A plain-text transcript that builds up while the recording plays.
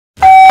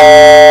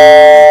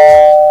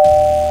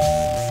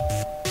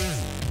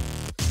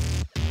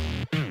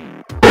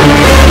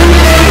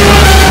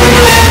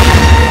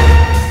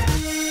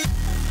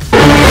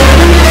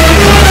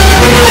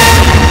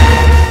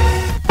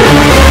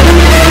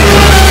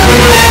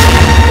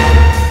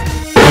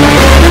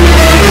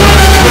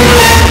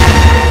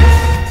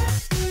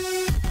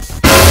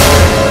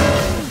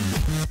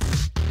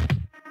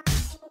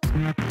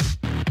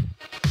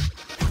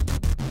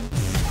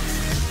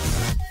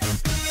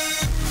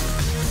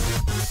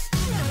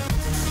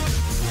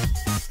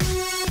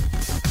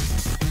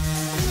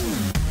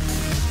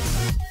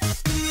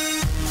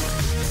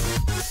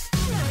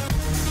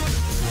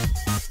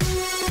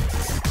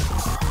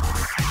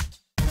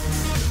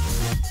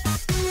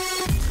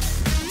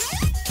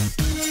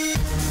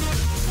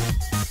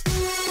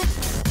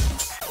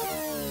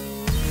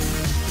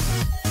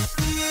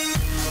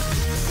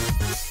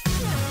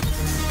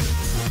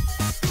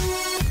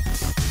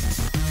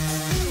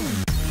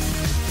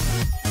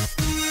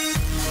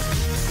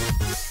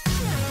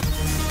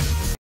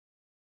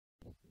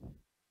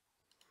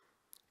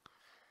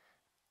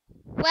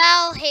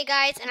Hey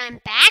guys, and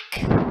I'm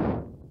back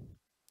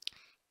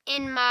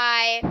in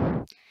my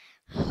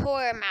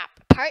horror map,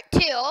 part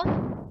 2 of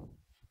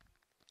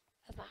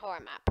my horror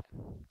map.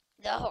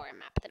 The horror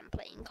map that I'm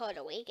playing called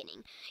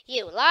Awakening.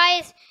 You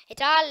lies,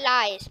 it's all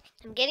lies.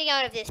 I'm getting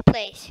out of this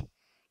place.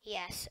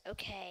 Yes,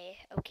 okay,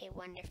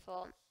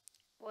 wonderful.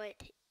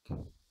 What?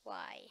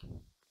 Why?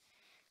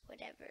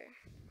 Whatever.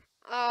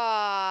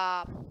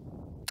 Why?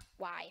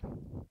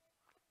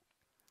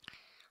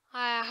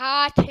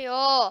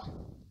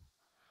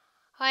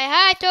 I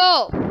had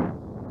to.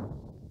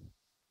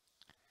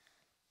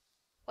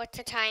 What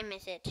time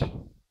is it?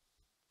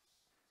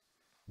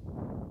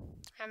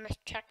 I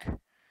must check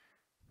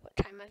what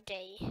time of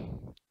day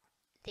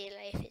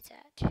life is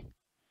at.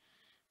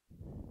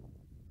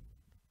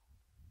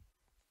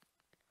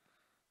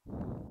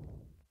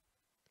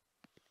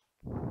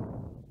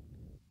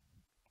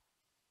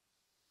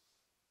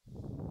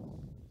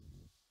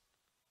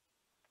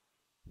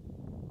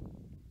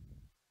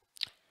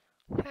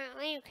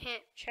 Apparently you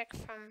can't check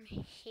from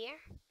here.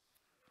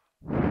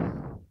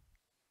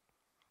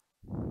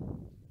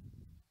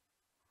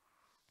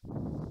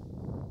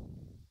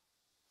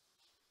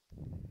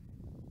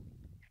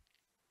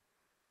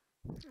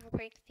 I'll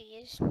break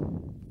these.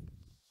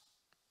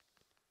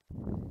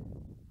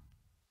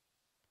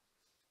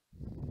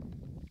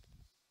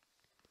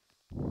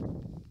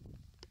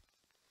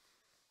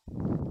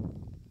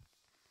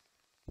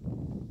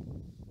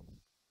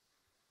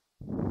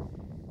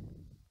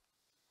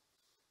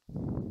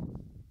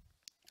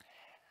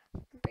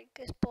 Break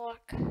this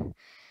block.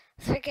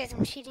 Sorry guys,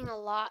 I'm cheating a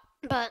lot,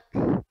 but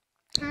I'm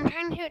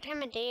trying to see what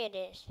time of day it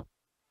is.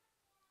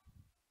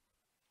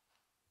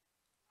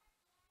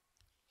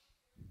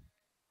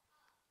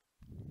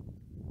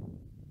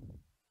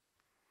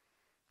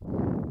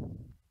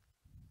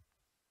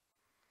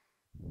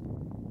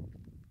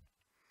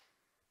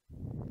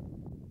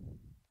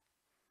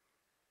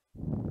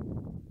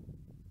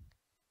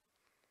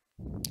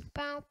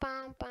 Bow,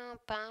 bow, bow,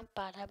 bow,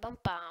 bada, bum,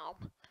 bow.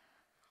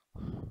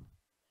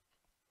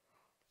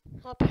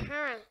 Well,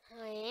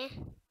 apparently,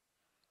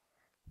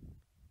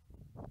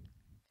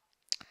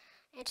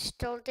 it's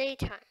still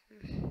daytime.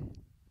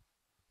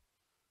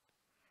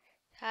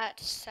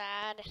 That's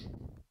sad.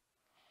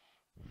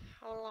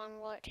 How long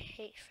will it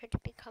take for it to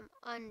become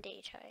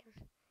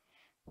undaytime?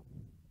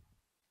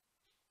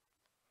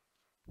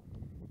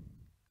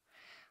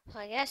 Well,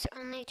 I guess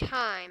only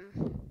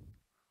time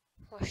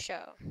will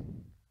show.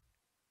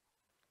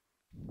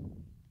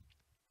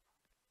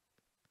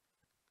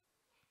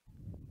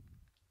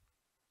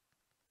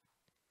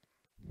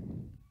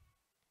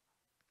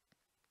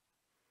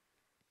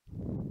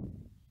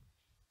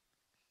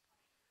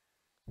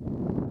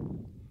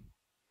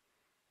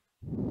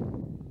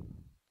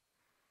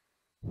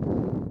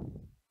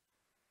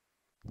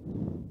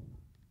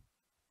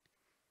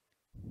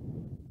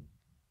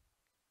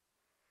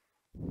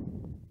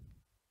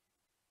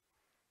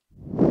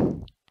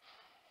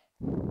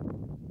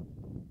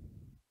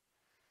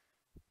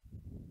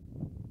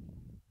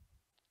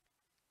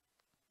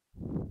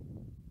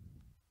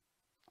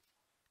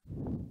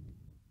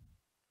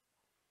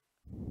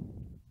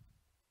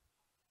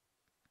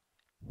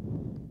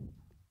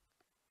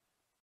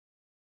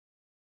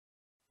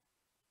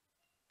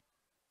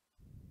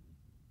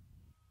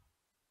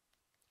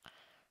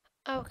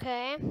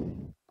 Okay.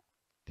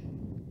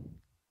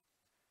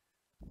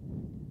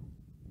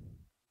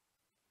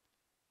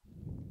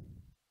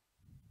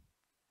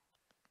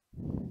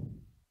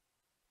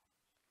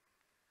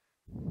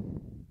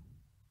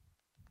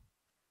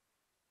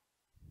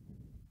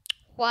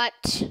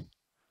 What?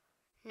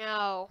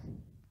 No.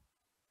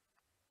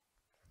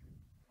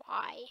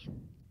 Why?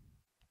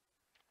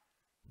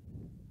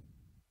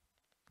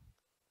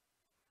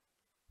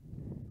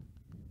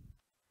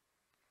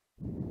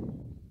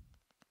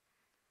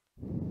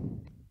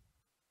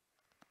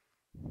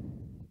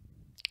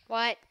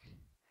 What?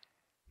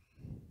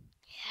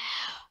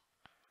 Yeah.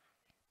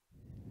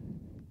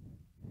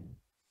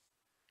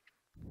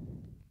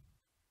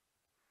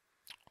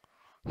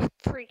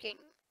 Freaking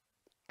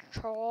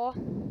troll.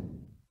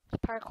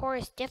 Parkour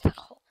is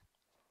difficult.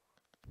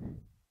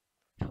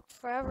 Took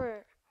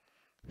forever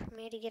for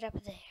me to get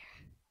up there.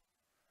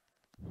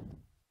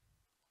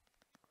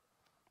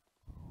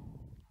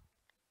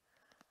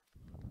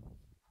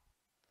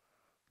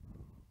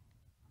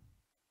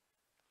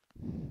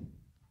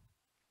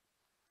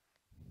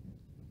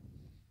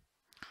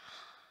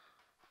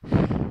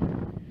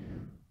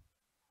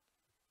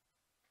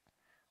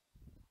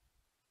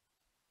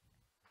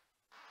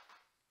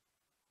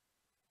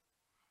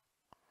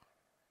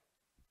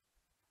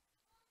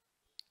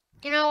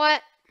 You know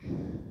what?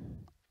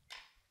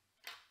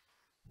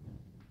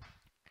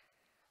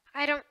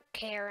 I don't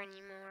care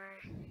anymore.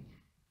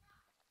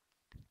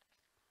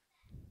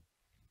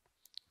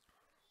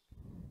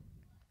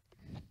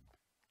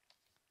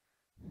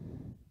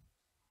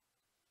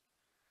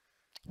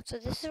 So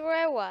this is where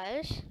I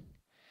was,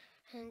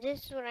 and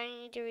this is what I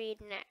need to read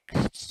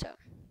next. So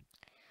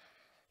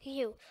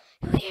You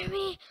hear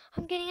me?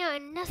 I'm getting out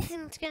and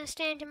nothing's gonna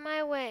stand in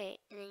my way.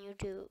 And then you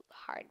do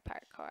hard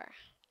parkour.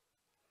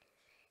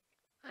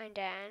 And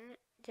then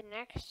the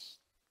next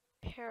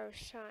pair of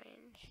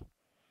signs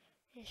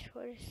is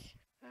what is,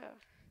 oh.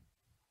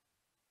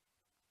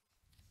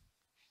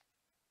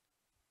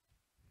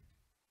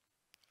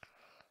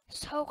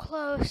 So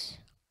close.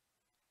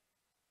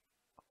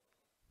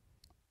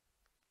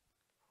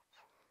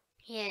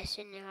 Yes,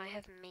 and now I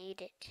have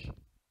made it.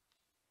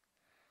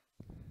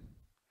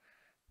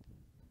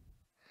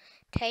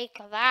 Take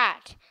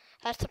that.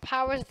 That's the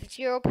powers of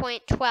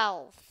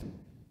 0.12.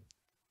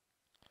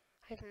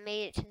 I've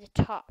made it to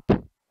the top.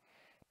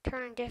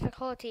 Turn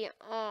difficulty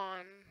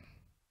on.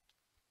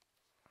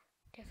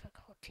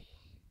 Difficulty.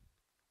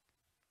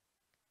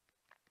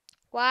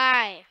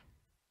 Why?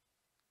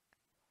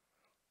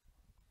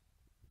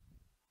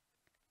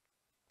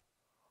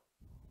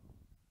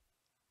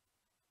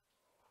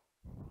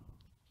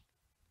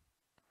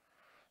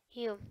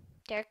 You,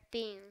 dark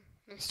being,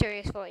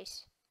 mysterious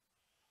voice.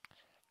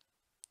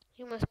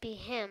 You must be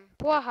him.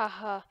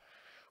 Bwahaha.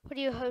 What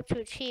do you hope to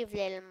achieve,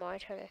 little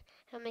mortal?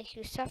 I'll make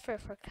you suffer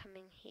for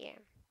coming here.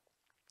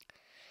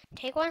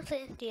 Take one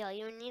flint and steel.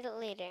 You will need it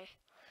later.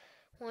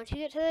 Once you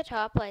get to the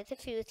top, light the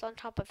fuse on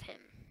top of him.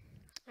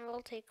 I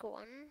will take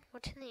one.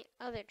 What's in the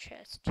other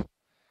chest?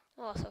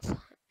 Also flint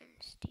and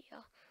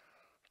steel.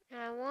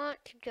 Now I want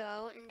to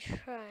go and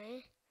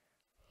try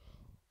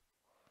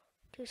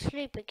to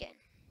sleep again.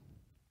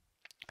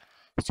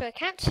 So I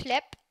can't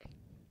slip.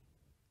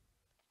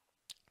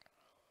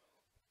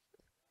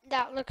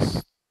 That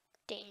looks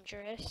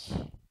dangerous.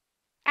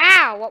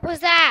 Ow! What was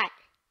that?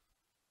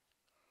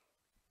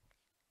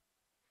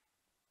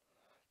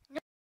 No.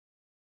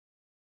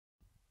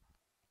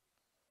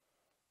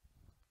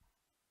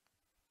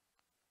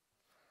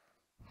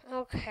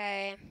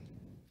 Okay.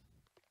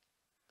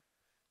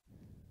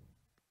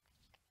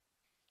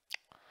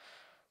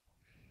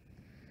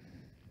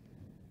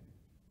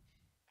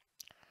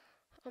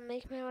 I'll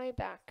make my way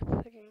back.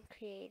 Put in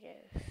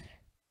creative.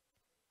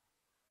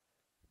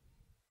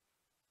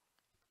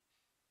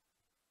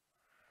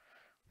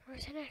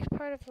 Where's the next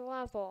part of the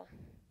level?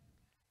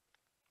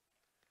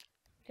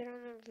 Get on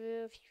the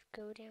roof.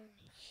 You go down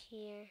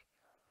here.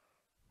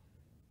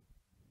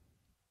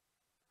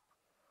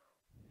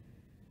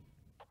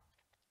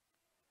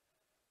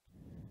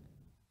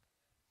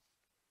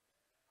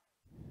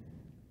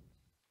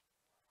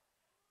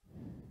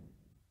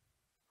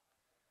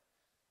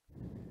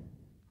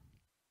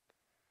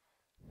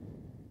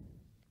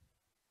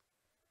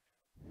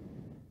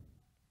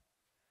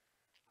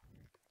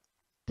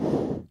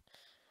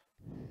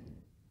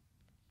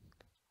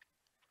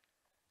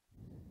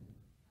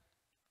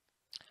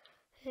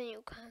 Then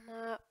you come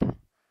up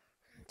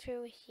and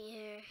through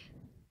here.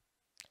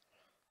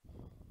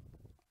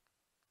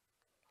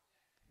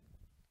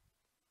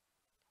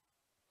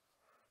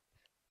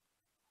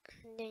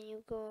 And then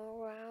you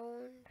go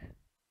around.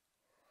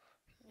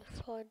 You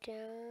fall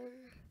down.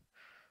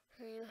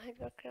 And you head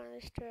back down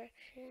this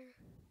direction.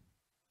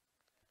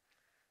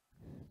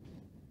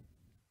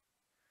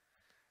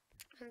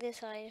 And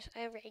this I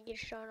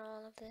raged on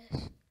all of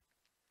this.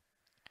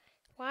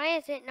 Why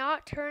is it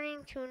not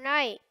turning to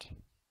night?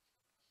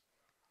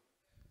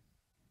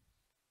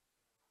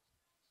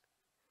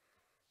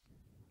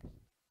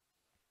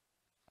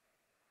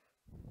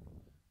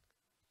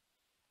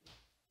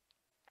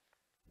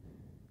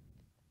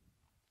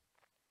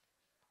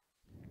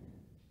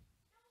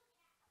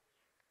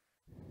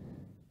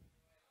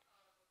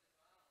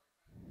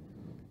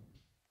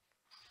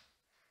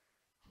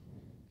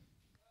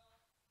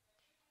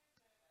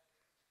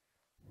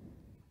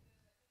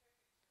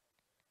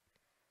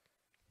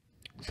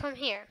 So I'm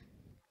here.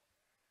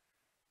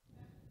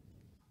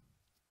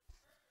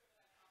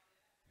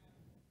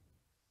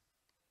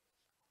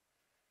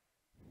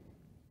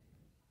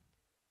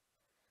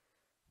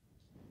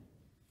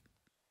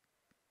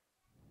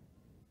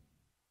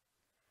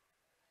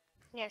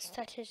 Yes,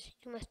 such as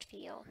you must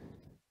feel.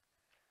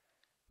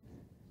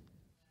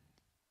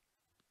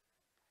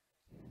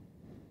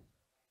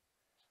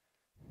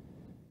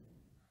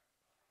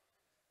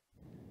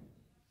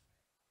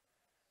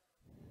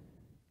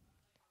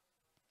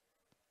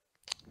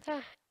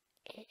 Ah,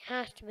 it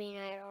has to be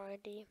night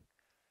already.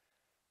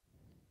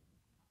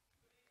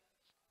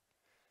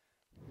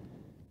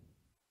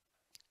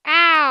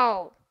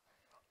 Ow!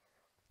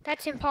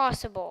 That's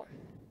impossible.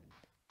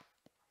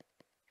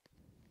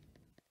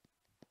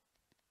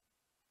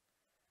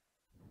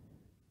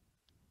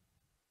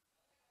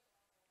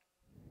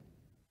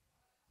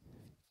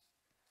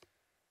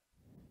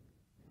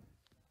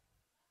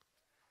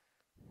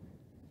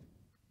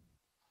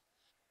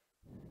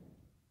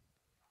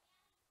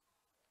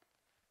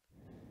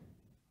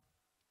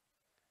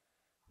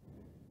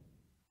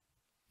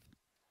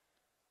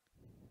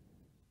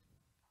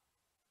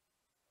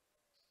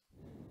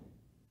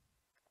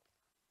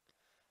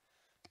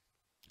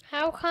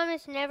 How come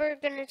it's never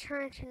gonna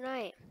turn to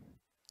night?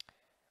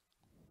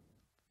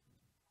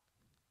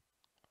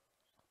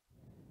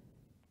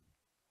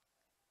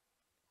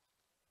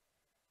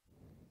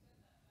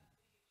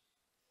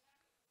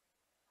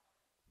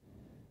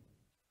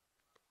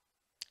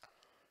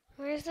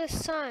 Where's the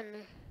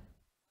sun?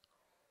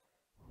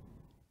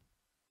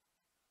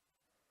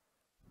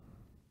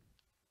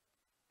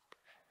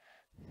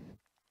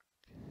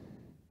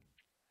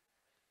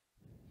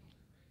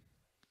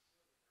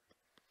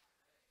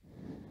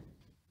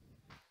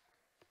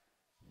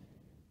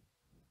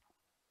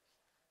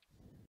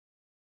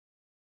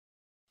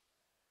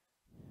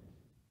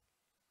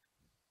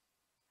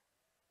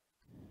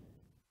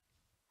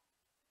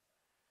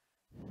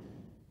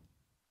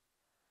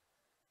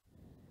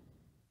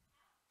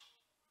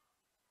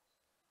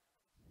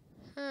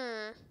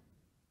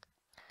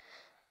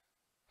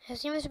 It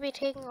seems to be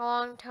taking a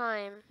long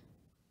time.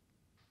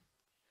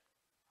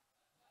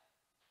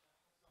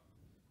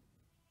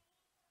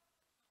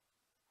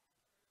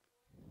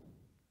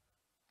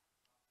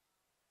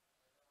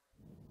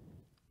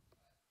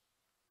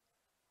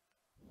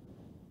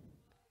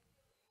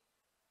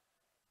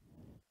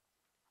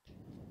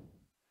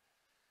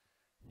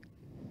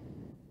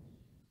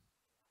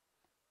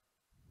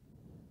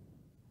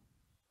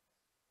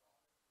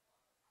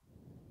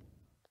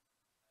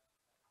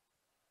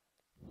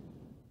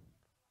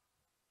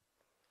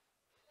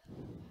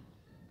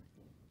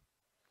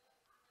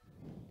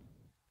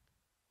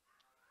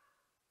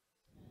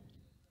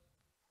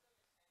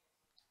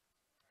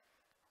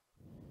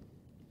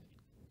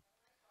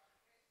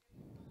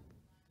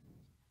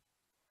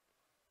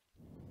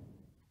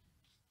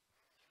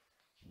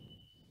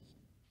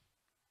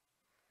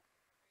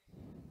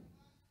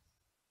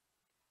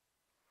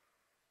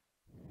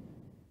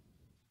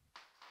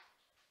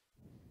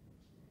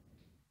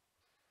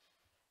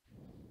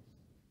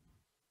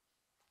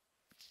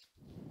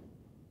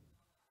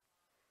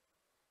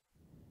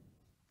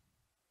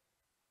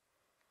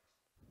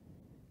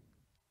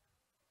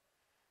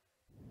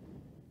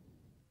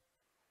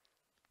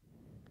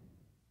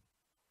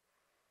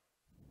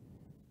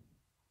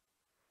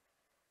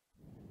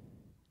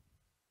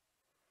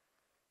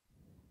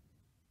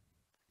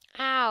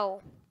 Ow.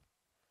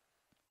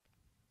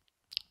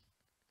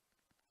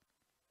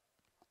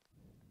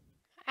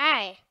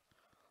 Hey.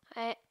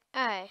 Hey.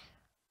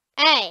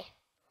 Hey.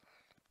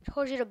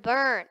 Told you to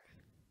burn.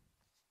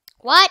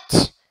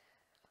 What?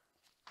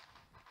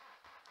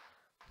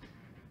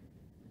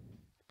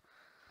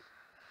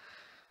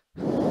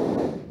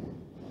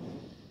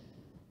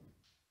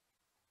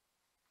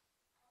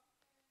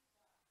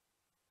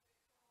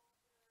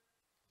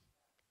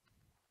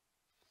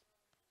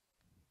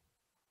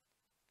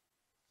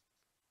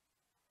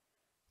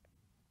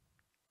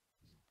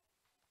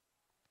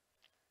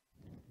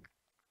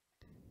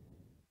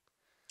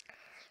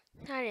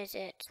 That is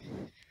it.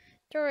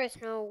 There is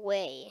no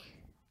way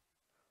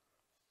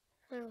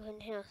I'm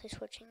continuously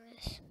switching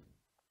this.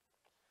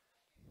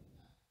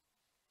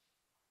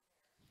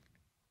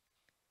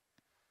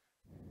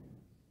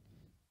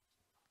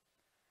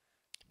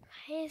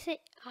 Why is it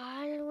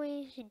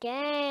always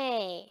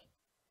day?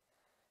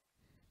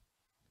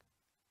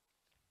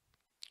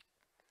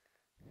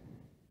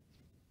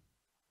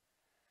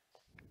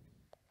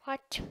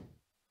 What?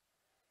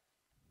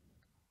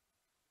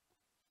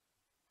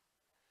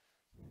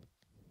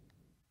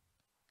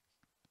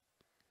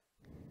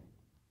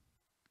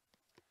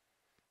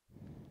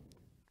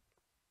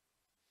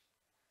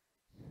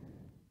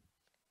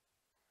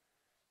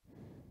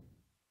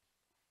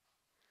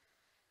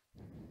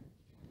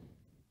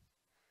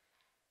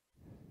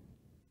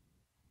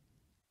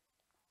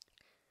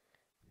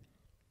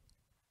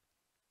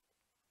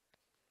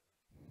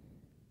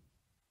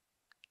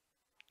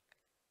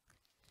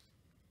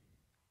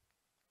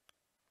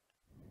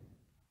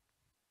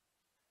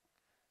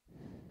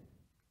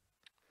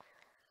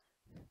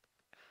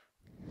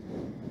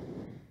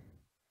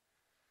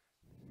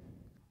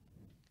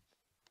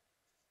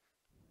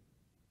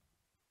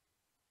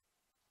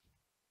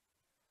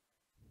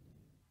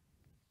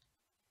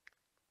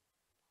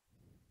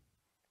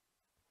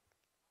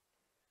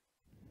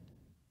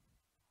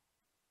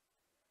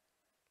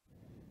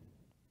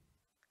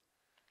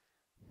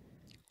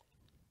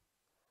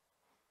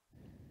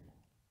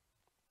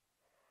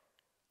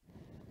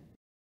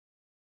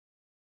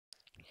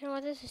 You know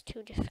what? This is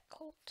too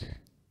difficult.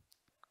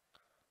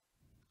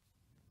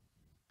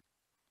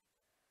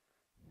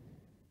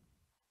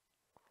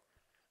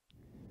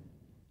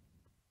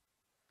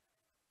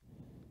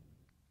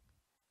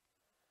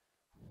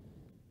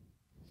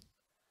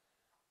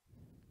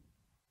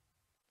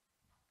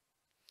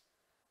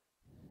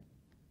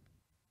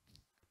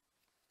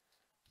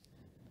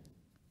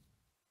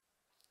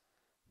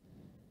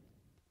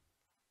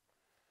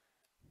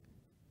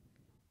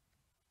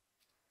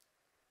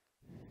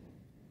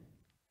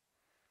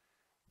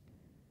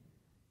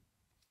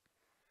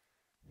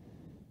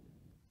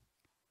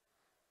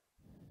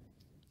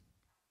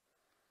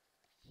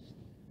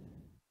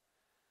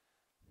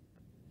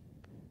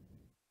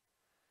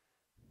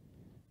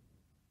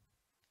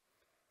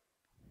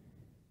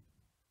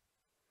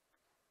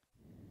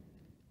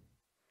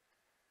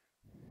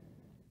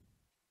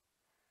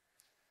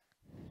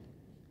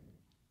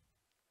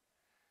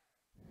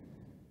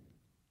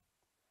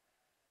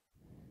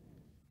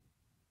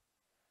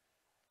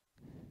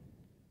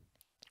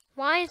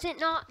 Why is it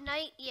not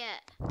night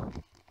yet?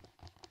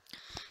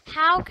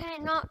 How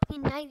can it not be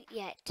night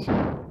yet?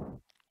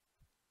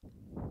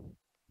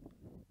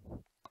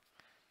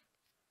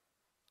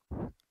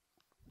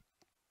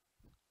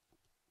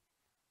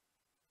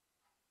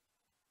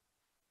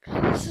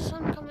 How is the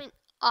sun coming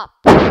up?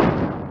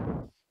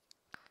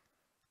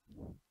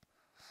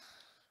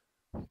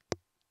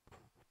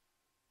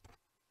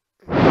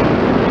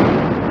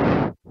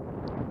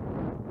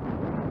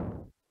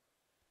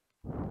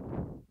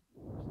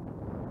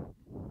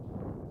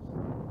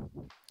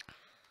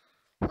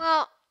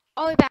 Well,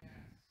 I'll be back.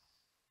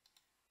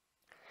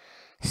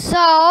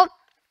 So,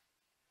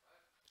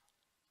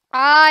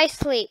 I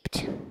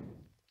slept.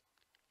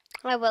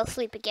 I will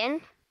sleep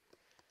again.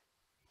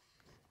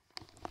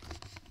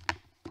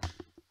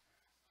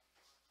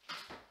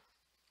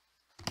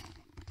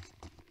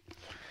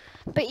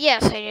 But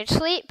yes, I did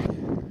sleep.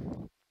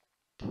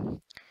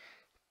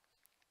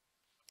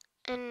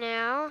 And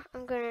now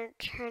I'm going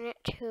to turn it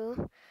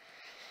to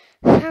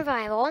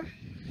survival.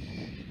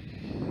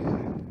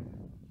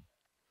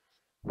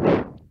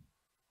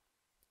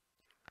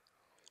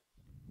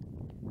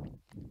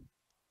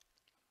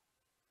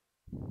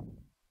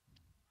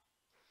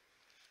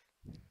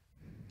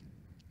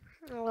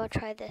 And we'll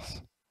try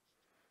this.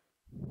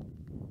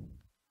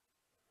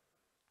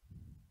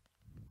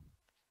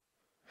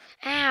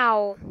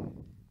 Ow!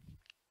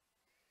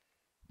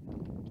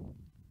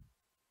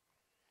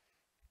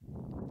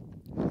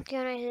 Do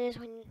you know this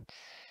when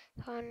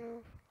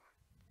on?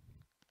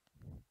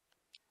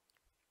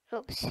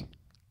 Oops.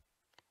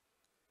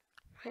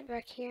 Right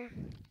back here.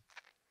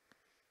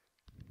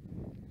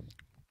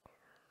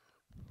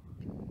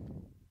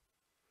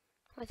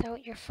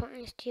 Without your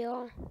phone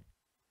steal.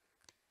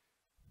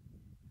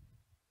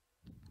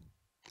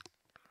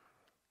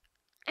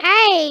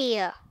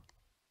 Hey!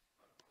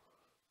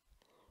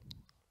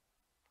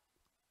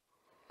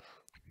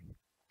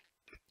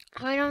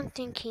 I don't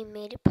think he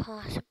made it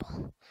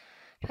possible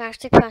to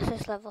actually pass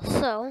this level,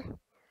 so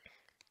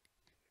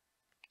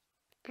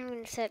I'm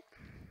going to set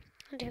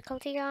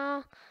difficulty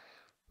all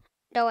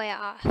the way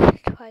off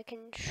so I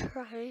can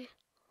try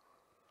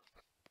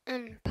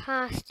and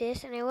pass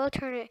this, and I will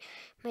turn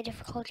my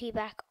difficulty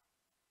back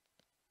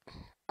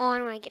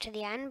on when I get to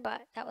the end,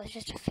 but that was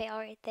just a fail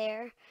right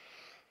there.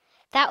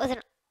 That was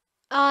an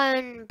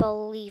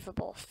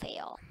unbelievable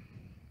fail.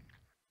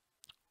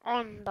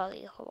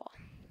 Unbelievable.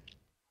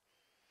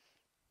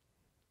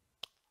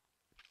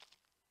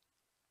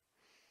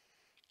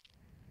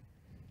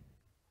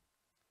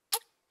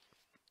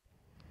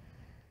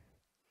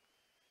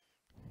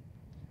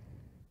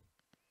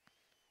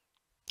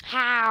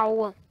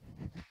 How?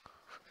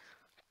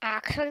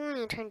 Actually, when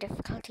you turn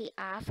difficulty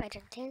off, I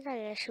don't think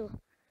I should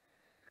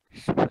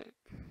sprint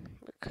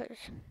because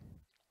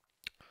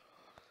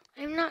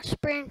I'm not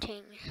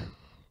sprinting.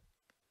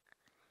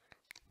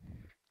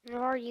 I've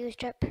already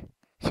used up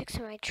 6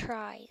 of my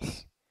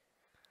tries.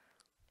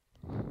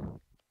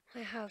 I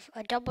have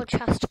a double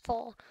chest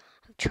full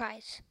of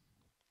tries.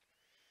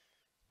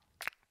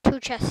 2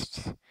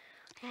 chests.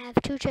 I have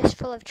 2 chests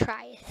full of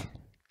tries.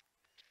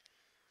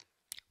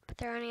 But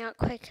they're running out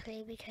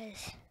quickly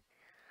because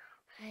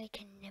I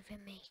can never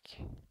make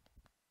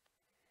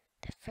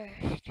the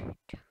first jump.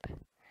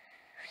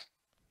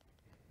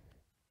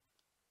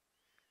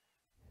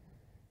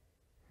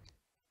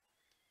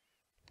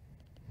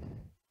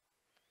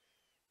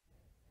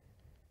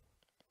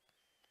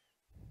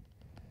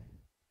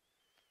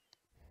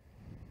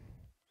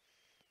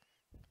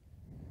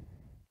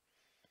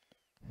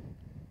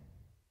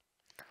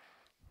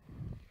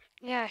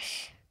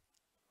 Yes.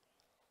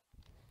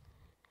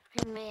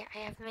 I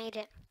have made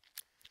it.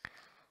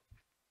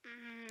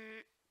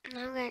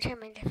 Now I'm going to turn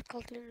my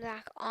difficulty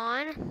back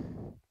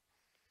on.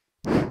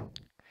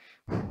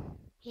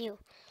 You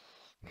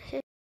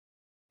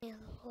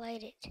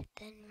light it,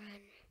 then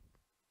run.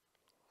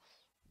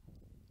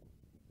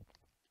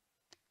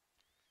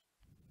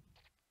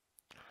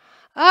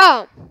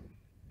 Oh!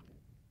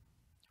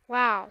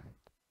 Wow.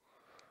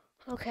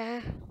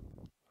 Okay.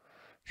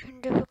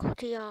 Turn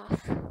difficulty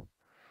off.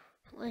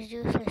 It was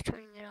useless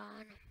turning it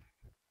on.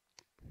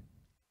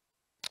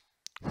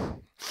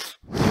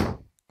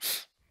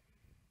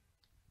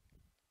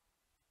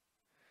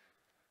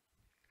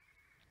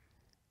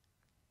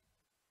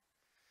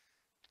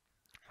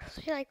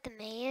 Do you like the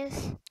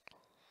maze?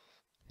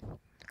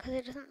 Because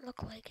it doesn't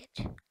look like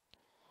it.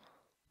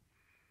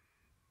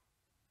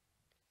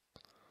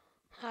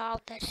 Oh,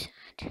 that's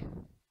sad.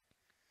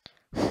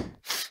 You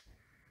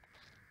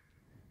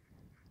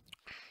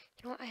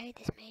know what? I hate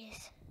this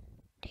maze.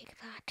 Take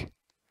that.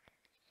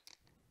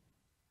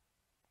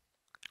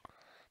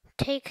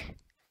 Take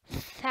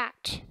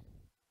that.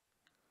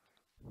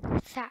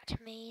 That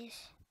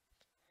maze.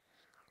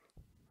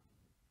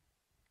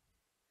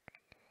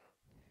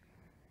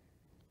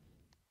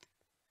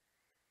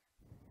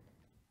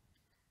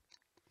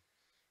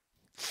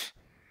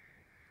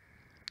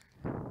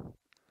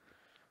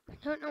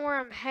 I don't know where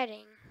I'm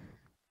heading.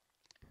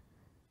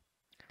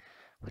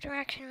 What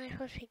direction am I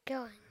supposed to be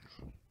going?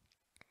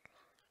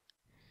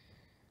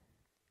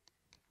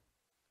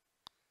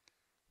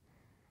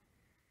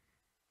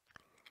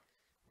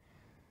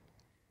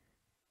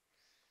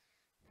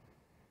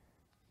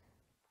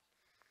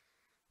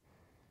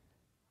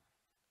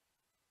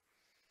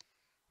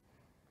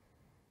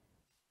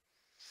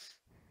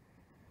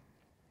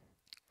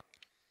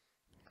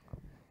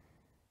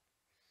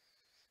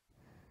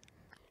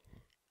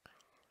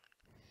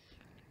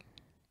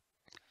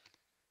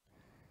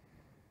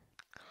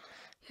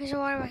 There's a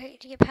water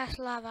bucket to get past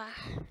lava.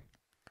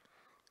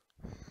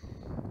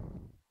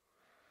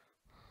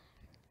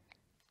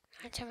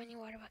 Not so many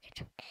water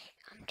buckets. Okay,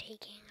 I'm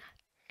taking.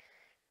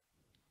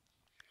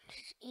 This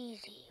is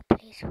easy,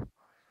 please.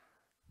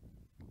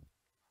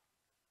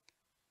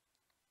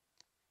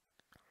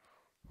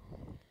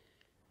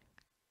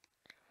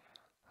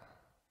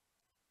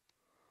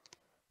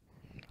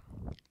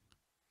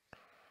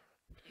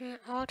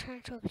 All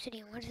turned to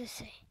obsidian. What does this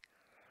say?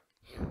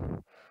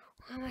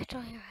 Why am I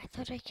still here? I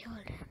thought I killed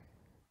him.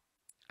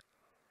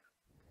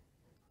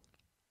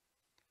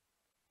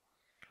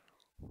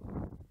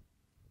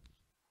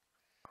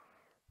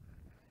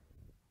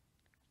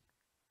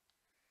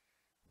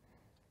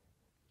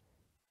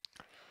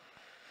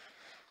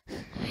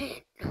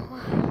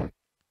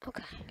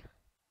 Okay.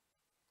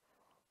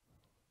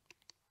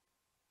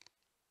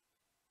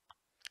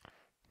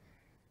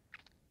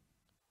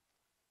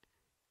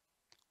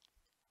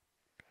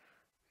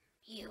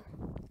 You.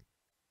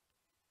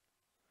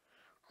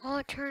 All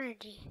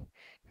eternity.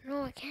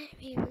 No, I can't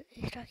be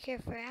stuck here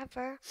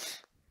forever.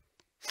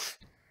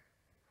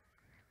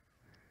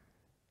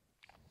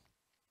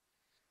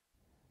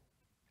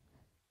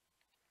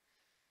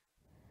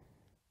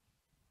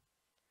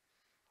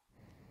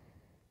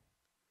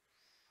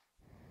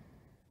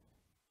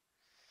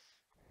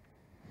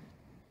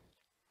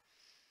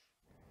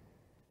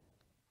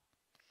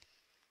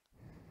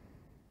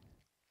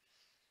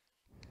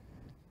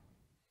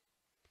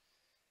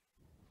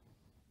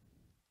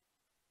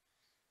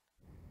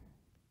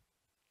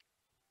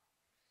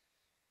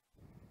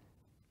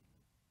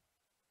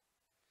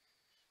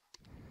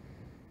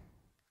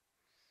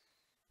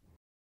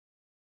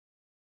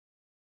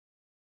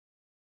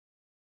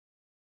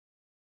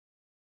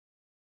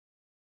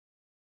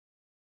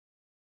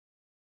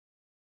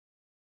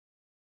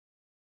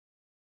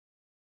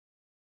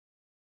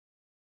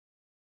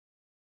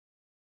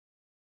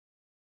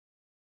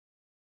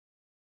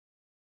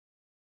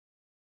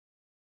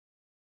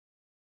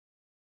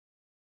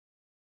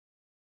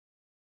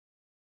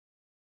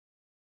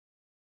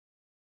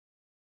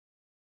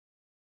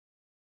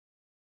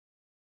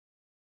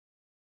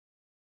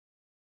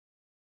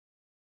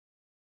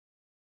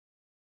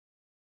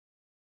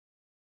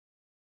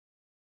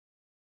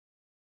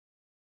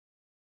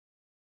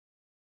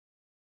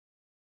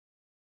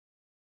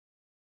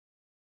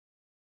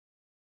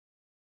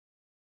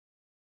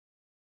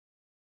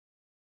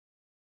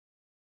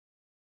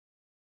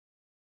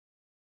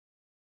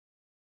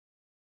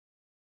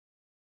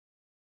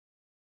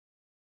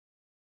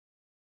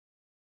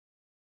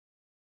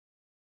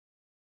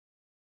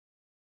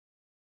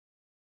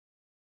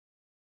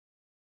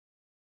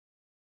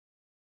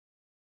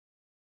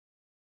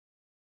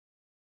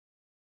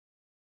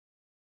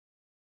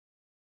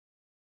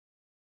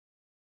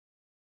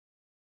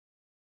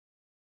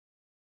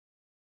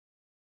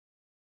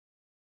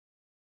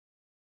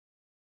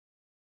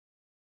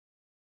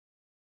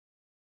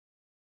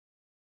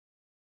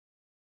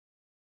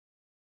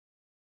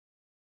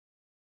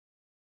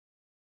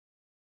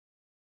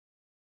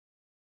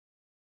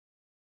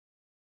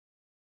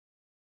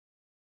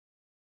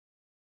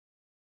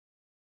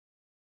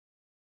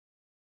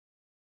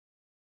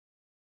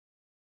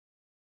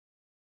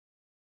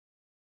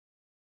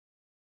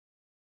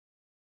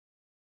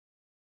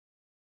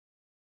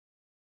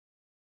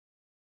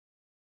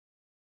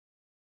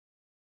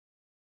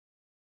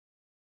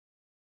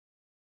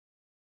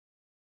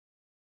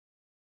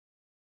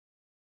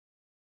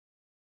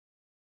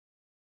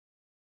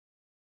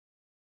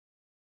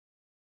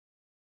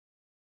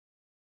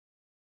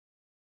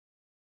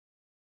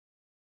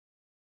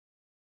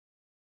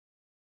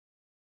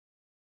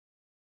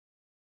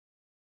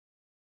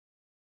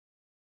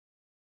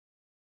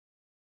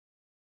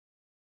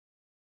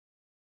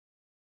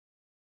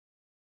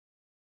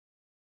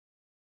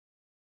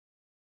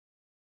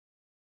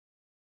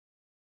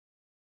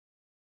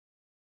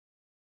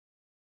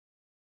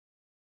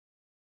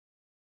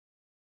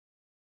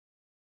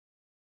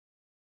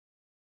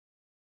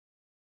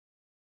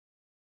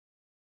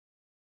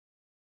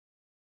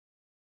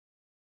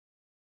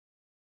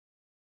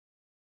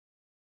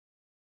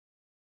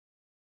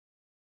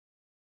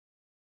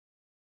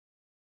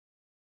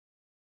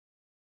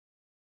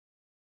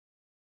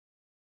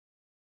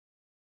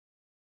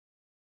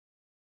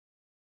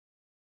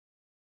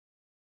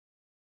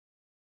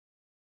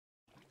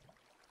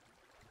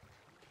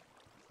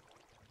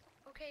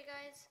 Okay,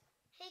 guys.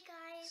 Hey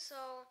guys. So,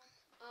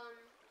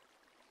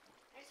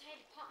 I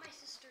decided to pop my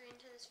sister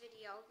into this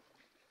video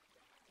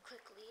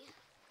quickly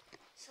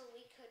so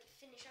we could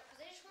finish up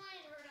because I just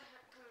wanted her to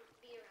come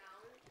be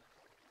around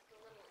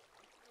the little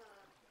for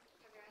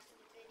the rest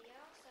of the video.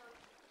 So,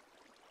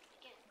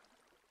 again.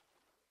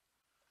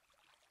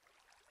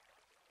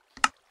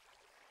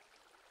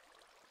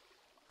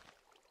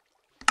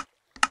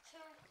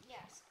 So,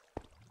 yes.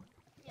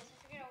 Yes, I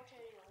figured out what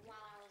to do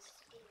while I was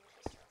getting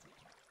your sister.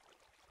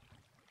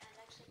 I was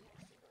actually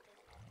supposed to go to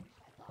the nether,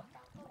 so I blocked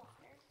off the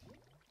water. And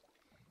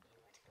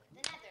let's go to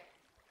the nether.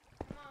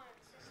 Come on,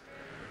 sister.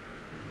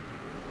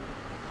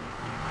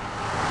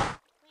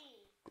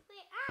 Wee.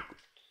 Wait,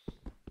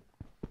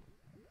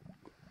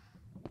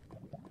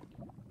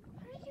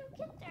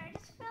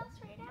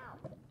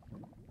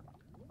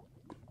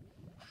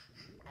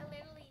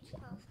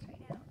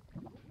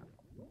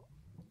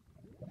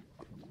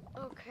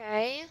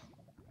 Okay.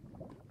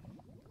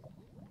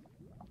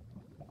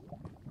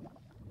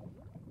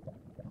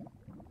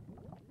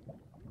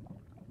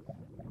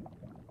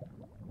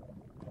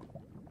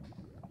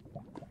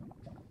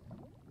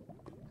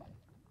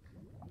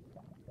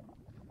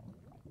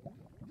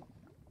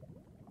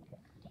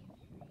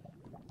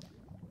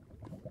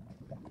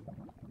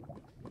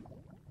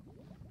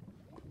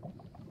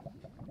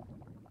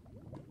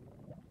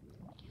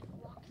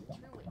 Walk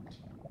through it.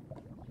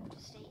 You have to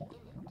stay in it.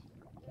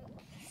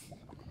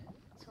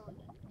 So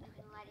you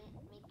can let it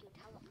make you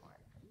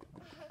teleport.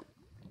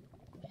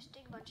 Just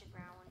dig a bunch of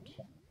ground,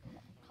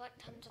 collect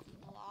tons of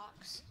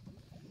blocks,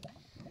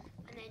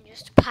 and then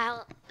just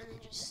pile, and then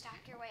just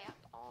stack your way up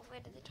all the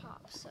way to the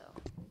top. So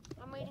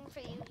I'm waiting for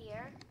you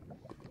here.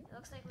 It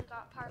looks like we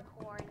got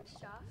parkour and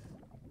stuff,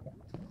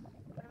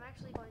 but I'm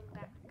actually going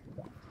back.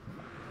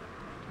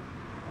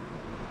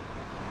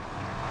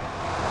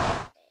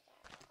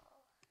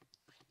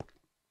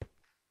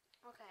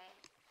 Okay,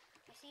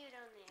 I see you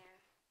down there,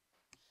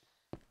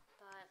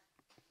 but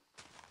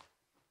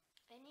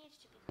it needs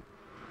to be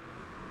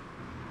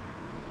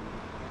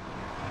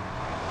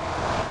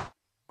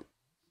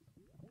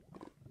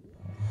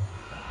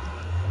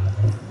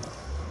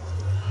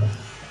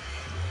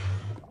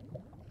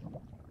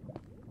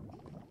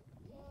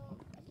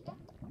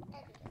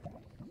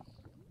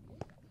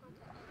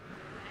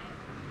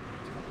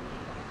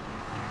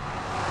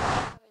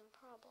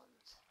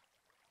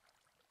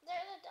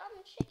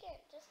chicken,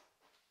 just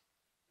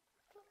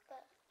put the...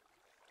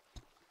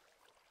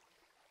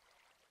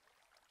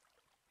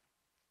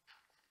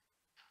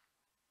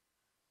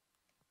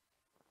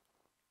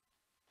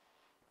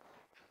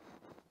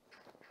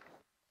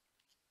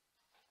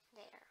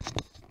 There.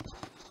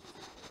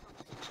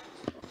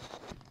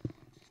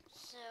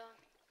 So,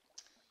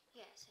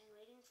 yes, I'm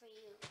waiting for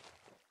you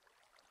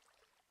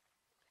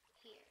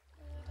here.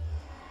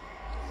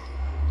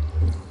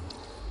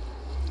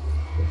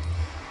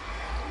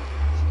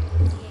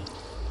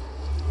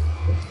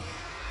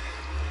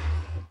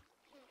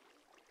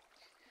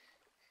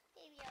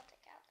 Maybe I'll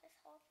take out this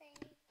whole thing.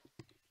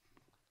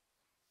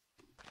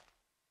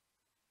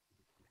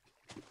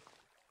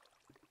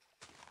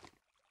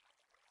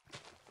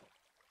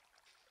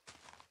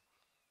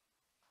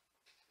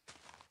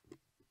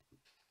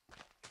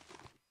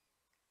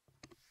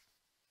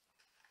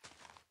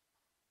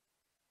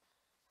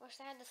 Wish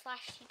I had the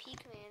 /TP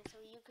command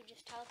so you could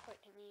just teleport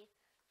to me.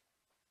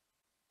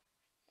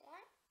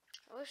 What?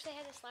 I wish they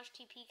had the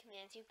 /TP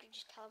command so you could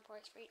just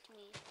teleport straight to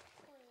me.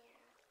 Oh yeah,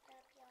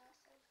 that'd be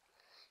awesome.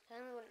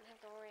 Then we wouldn't have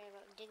to worry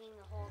about digging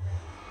the hole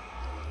around.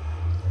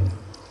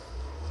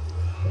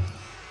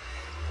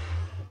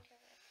 I'm going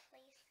to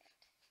replace it.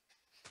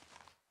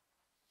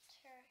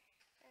 Sure.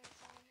 And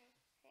you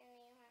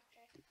have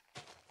to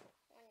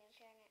when you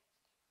turn it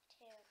to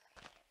creative.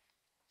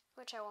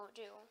 Which I won't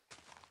do.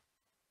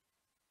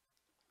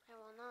 I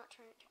will not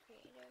turn it to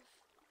creative.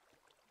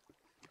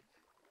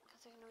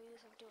 Because there's no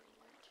use of doing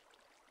that.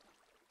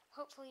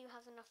 Hopefully you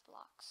have enough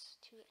blocks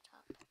to get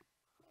up.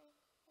 I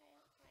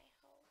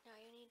hope. Now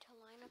you need to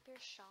line up your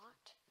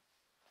shot.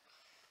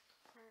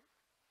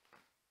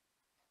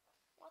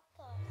 What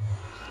the?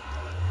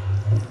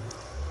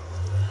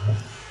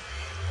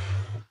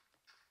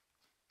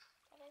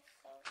 That is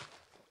so...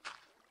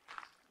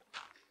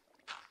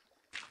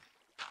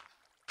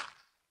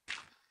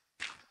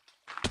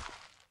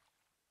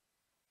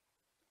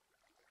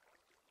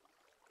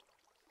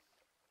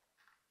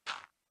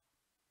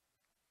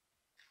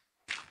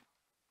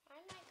 Why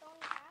am I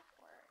going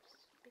backwards?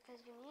 Because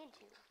you need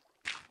to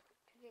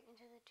get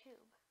into the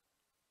tube.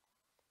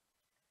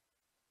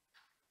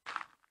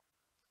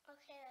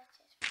 Okay, that's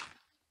just fine.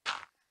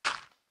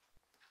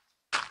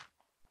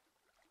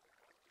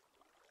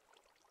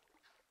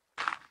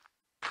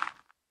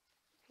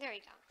 There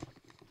you go.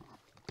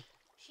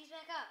 She's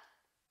back up.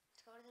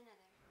 Let's go to the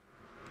nether.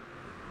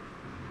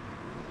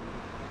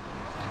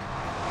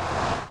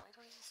 I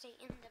told you to stay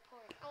in the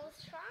portal. I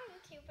was trying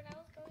to, but I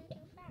was going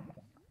too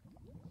fast.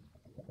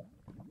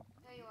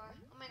 There you are.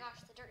 Oh my gosh,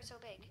 the dirt is so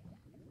big.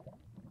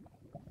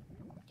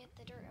 Get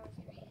the dirt out of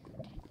your hand.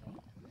 There you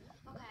go.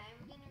 Okay,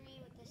 I'm gonna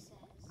read what this says.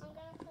 I'm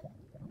gonna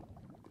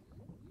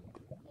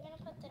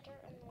put the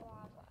dirt in the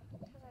lava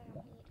because I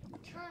don't need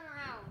it. Turn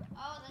around.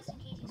 Oh, that's in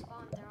case you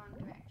spawned the wrong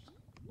direction.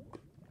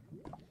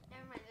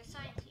 Never mind, there's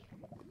signs here.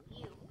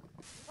 You.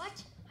 What?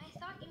 I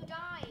thought you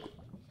died.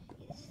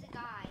 This is the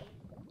guy.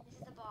 This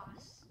is the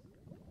boss.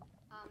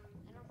 I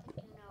don't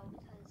think you know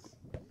because,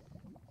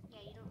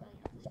 yeah, you don't really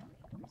know the story.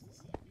 Where's the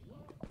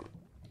sandman?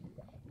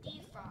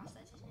 Defrost,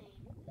 that's his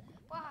name.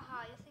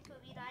 Wahaha, you think it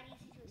would be that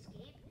easy to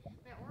escape?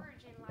 My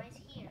origin lies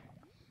here.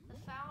 The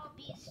foul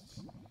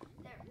beasts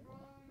that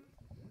roam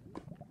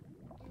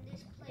in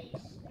this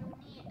place know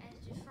me as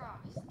Defrost.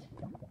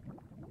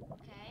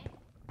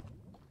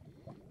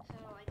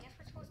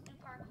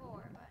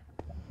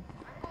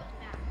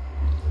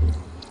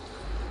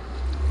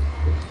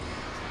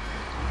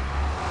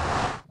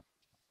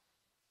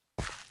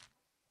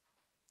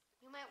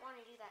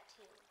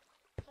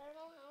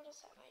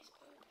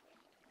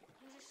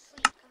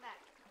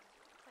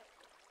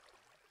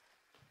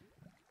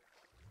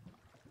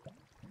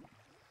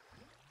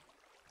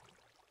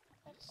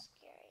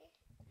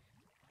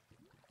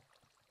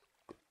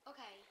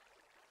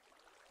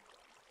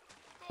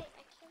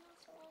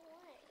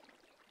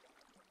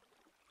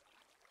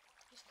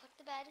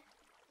 the bed.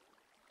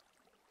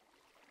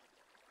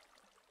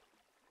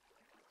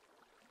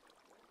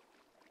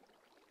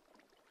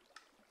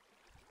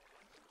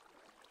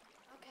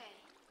 Okay.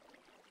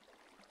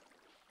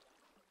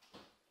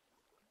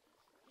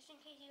 Just in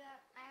case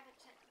I haven't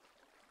said,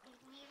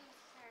 me and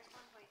Sarah's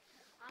one point,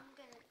 I'm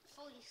gonna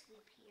fully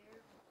sleep here.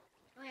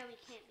 Oh yeah, we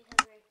can't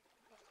because we're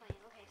playing.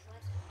 Okay, so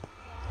let's go.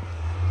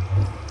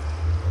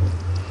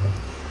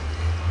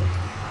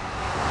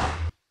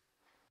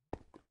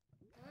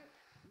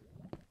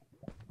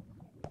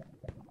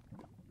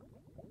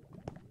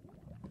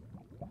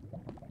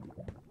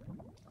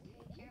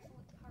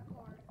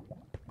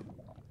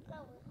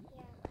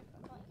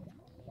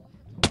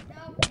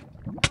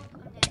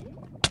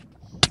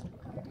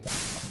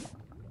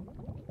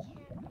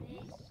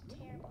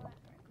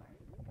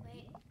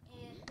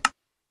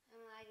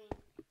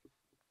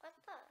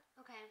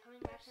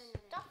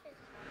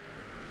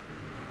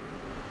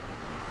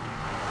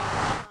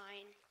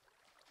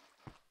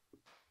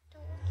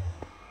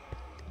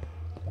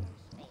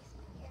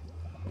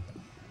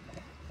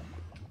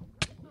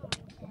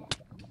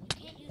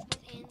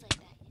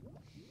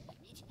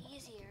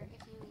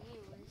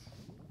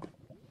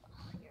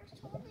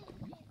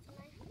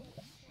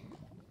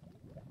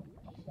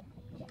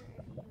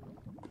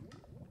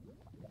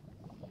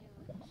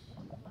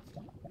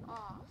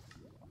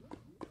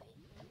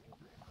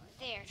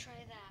 There,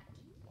 try that.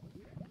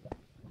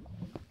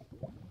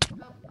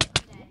 Oh, I'm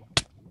dead.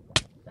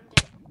 I'm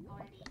dead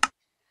already. I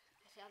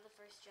failed the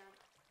first jump.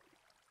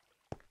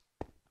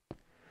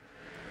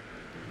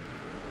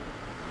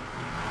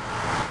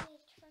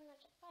 Please turn the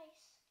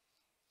device.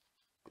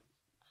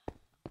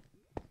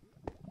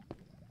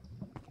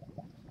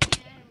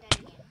 And I'm dead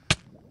again.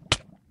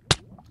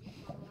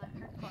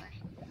 Parkour.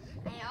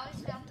 I always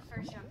failed the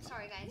first jump.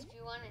 Sorry guys, if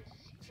you want to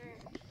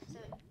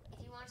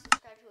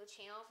subscribe to a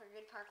channel for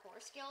good parkour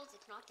skills,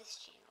 it's not this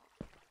channel.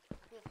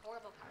 We have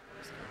horrible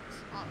parkour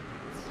skills. All of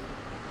us.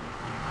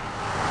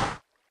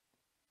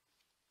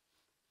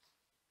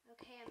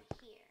 Okay, I'm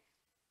here.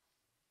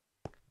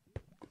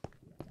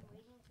 I'm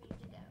waiting for you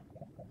to go.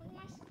 What am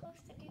I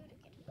supposed to do to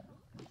get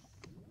across?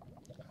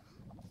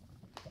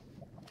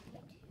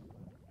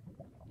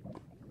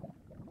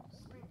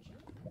 Sprint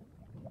jump.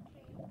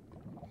 Okay.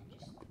 And then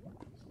just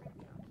sprint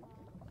jump.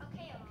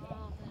 Okay, okay.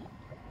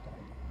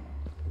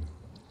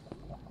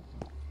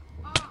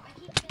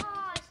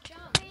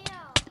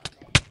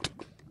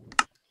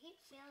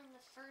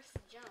 First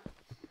jump.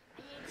 I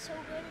did so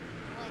good.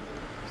 Well, I did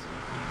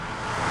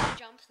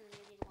two jumps and then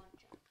I did one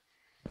jump.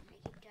 I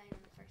keep dying on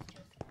the first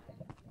jump.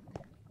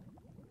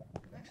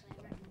 Actually,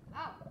 I'm right.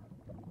 Oh!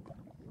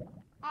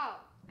 Oh!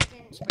 I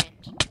didn't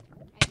sprint.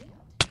 I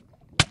failed.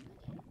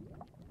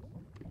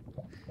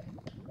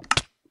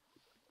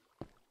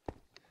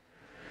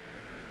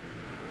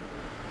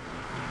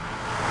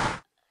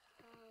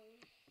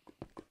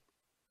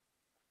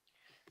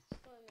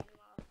 Swimming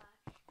lava.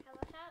 How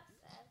about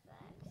says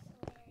that?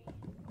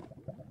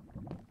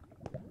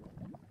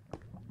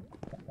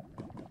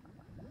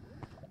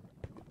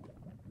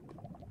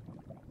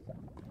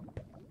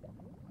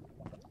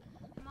 Yes.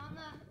 I'm on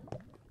the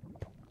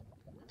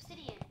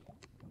obsidian.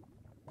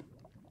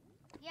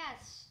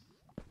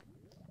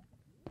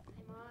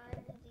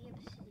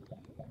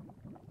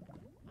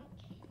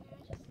 Okay, now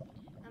just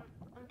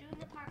I'm doing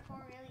the parkour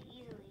really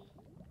easily.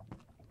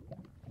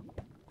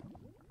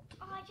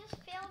 Oh, I just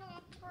failed on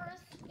the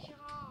first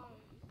jump.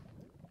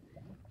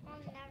 I'll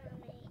never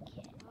make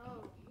it.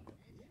 Oh.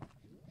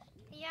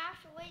 You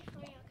have to wait for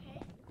me, okay?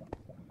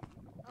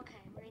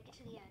 Okay, when I get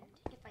to the end,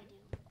 if I do.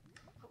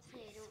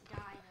 Hopefully I don't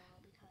die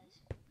though, because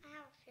I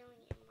have a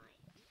feeling you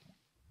might.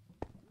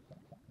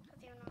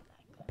 Because you're not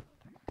that good on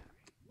parkour.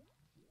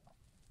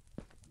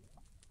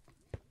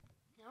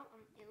 No,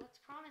 it looks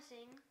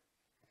promising.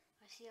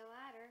 I see a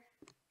ladder.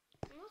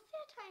 Most of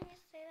the time you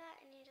say that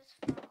and you just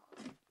fall.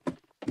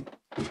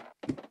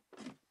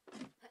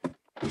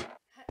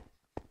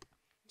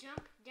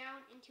 Jump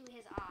down into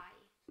his eye.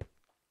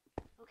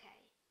 Okay.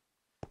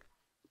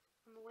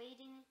 I'm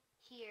waiting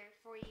here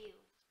for you.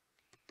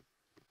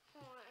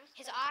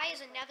 His eye is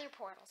a nether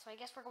portal, so I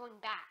guess we're going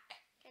back.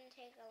 It's gonna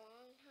take a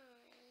long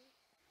time.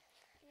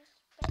 You're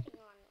spitting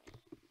on me.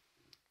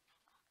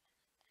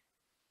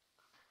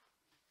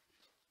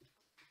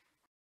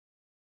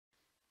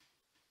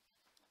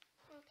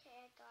 Okay,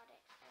 I got it.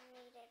 I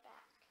made it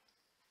back.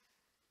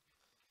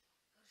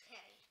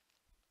 Okay.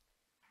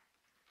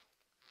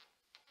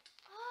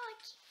 Oh, I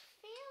keep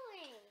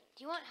failing.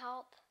 Do you want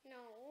help?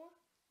 No.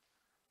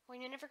 Well,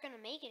 you're never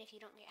gonna make it if you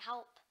don't get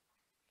help.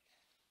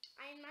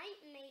 I might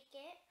make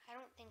it. I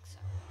don't think so.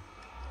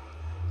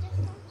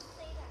 Just don't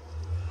say that.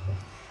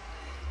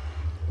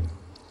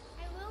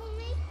 I will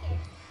make it.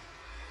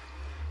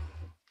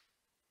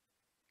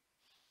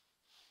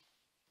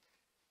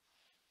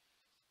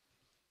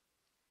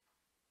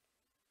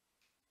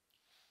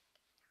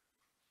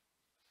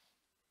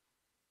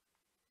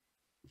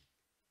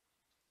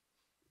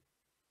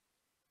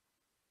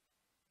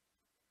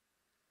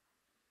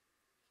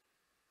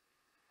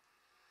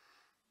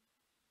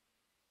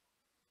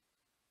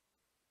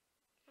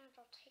 sometimes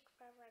they'll take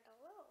forever to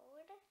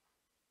load.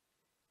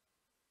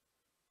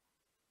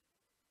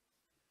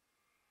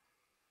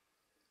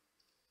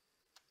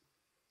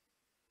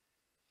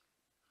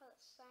 Oh, the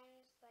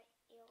signs that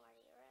you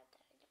already read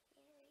that I don't need to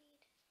read.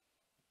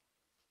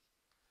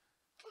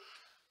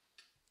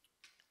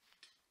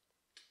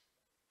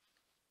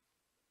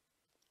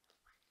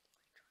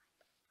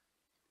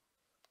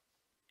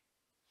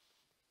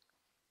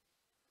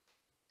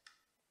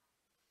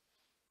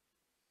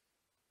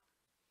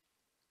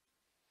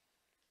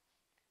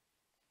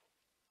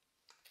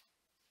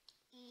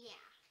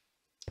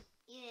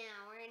 Yeah,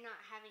 we're not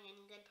having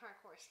any good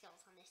parkour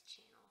skills on this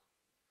channel,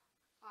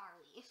 are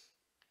we?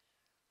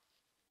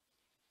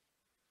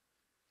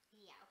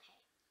 Yeah,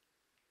 okay.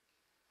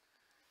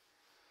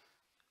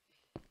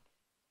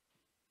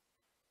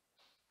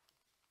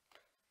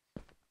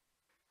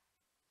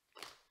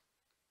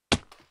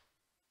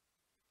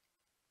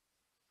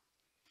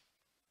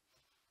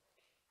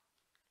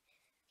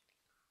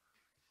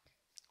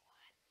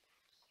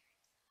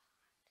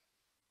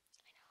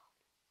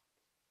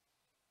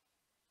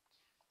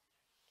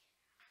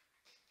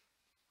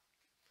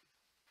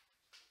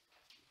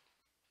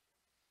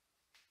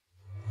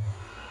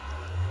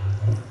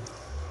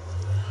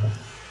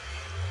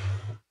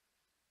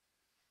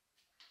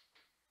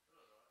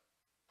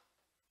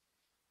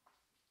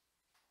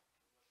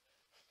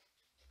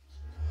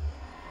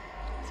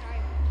 Sorry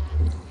about that.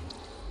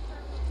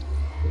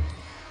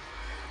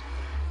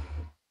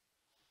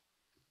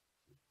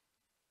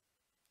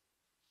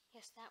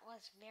 Yes, that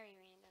was very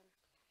random.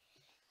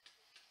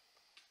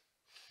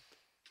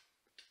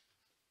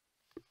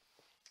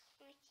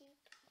 I keep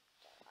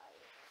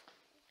dying.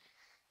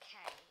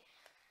 Okay.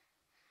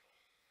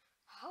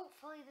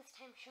 Hopefully this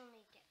time she'll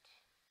make it.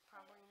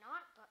 Probably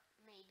not, but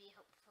maybe,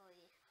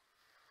 hopefully.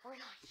 We're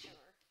not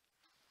sure.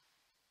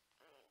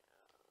 I know.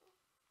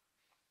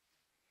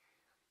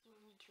 You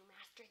need to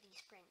master the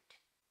sprint.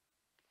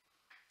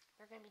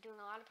 We're going to be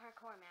doing a lot of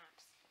parkour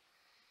maps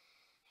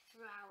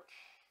throughout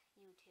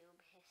YouTube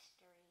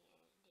history,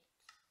 and it's not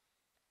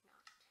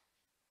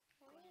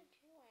What are you going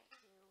doing? to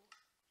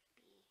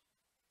be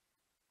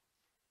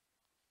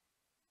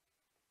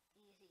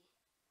easy.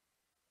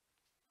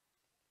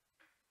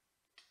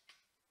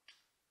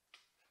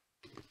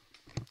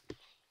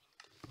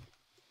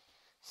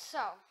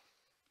 So,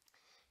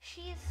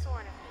 she's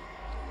sort of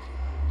making it.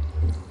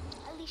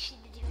 At least she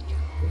did 2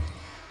 jumps.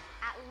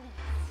 At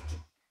least.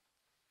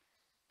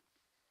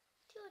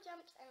 2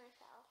 jumps and I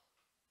fell.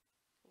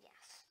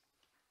 Yes.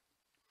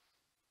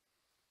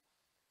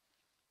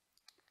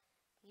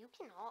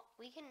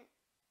 We can,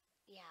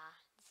 yeah,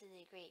 this is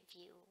a great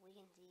view. We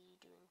can see you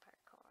doing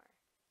parkour.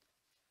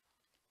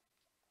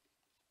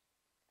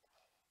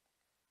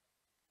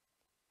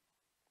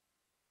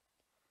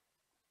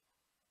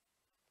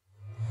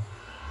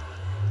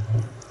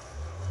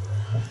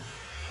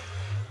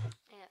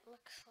 It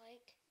looks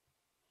like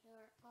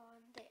you're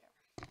on there.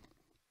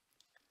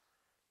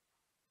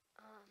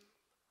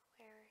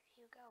 Where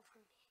do you go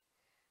from here?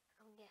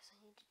 Oh yes, I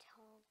need to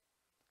tell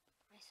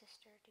my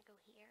sister to go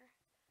here.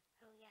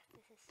 Oh yes,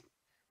 this is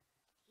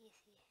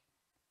easy.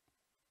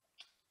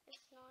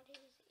 It's not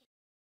easy.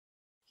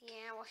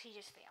 Yeah, well she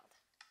just failed.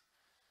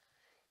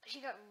 But she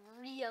got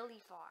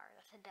really far.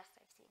 That's the best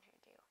I've seen her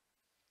do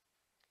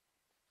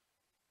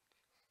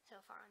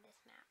so far on this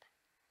map.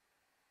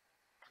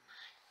 Come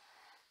on.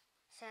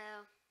 So,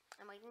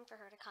 I'm waiting for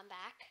her to come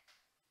back.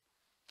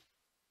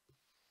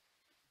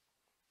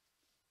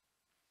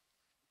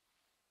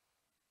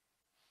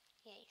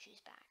 Yay, she's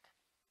back.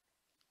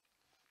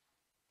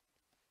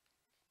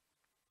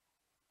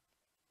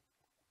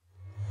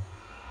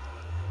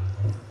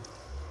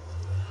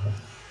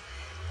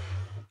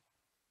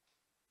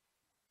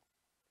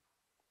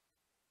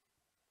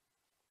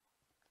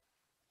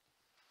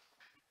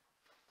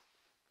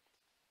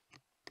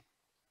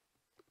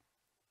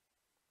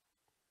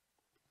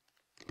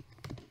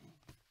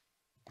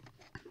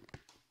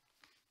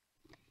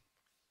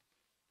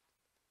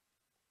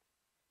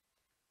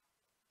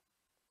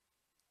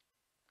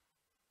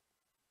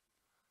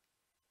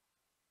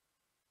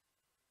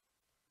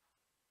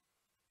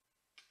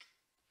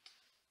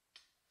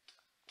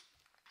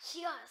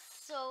 She got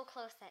so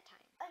close that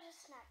time. I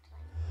just snapped my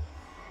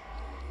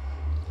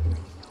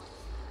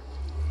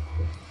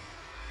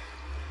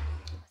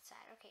What's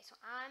that? Okay, so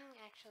I'm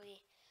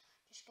actually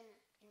just gonna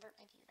invert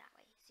my view that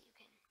way so you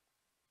can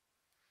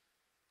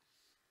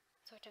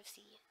sort of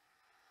see.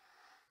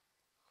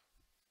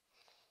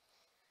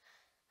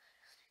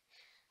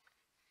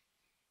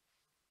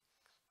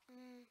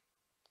 Okay.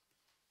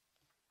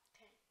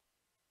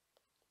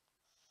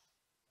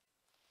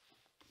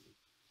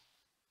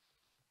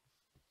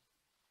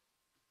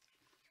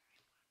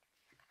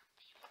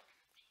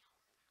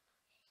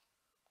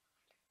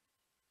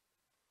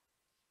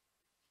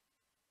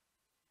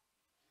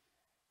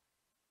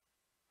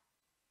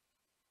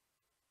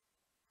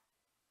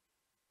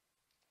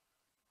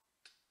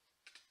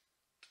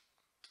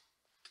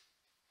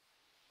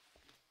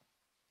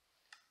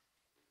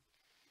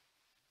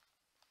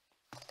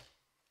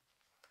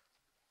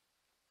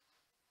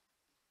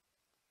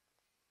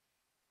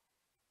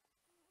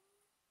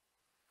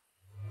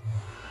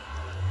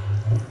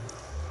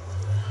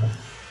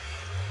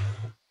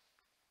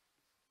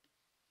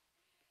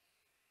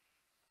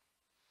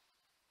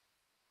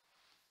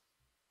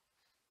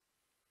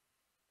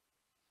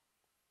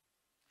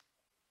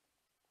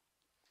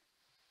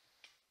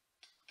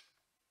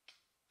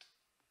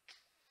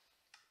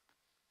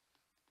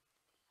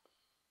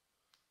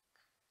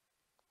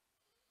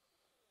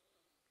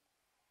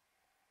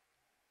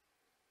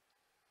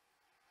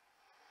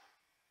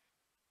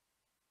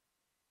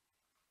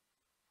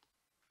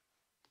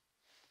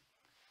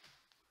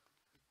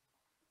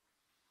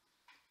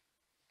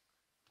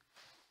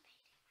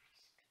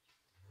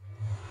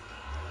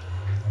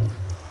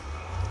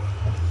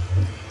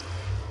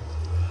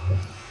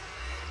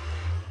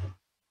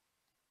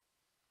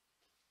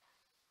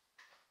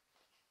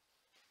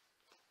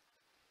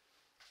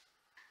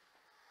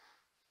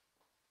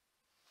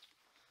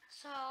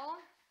 So,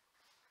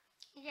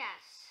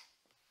 yes,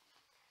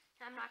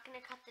 I'm not going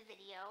to cut the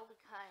video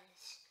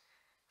because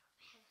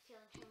I have a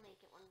feeling she'll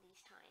make it one of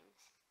these times.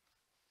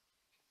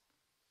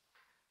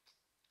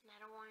 And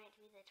I don't want it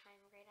to be the time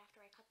right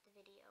after I cut the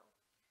video,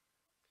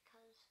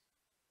 because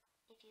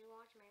if you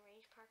watch my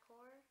rage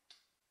parkour,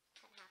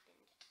 that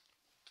happened.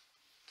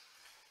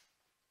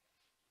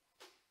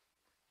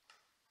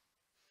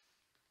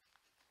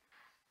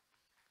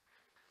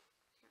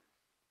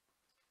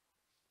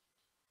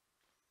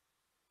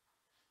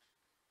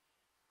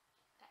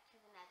 Back to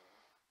the nether.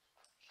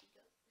 She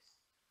goes.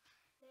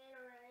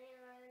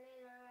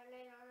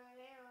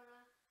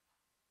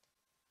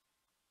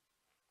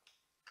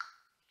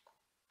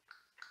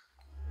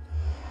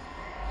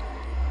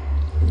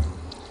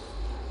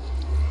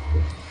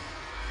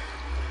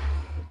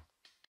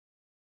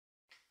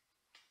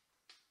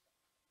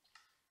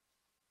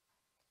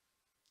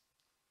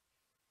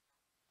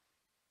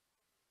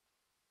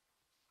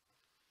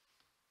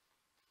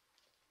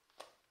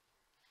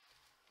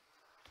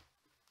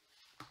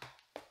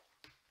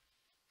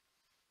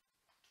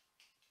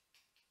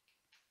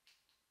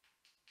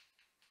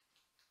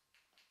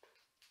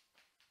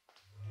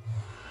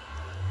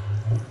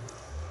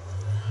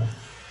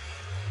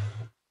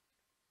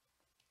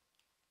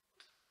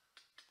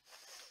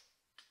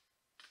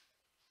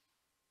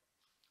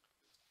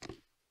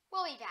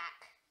 We'll be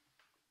back.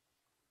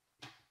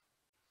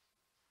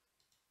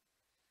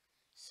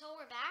 So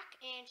we're back,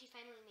 and she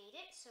finally made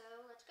it, so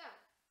let's go.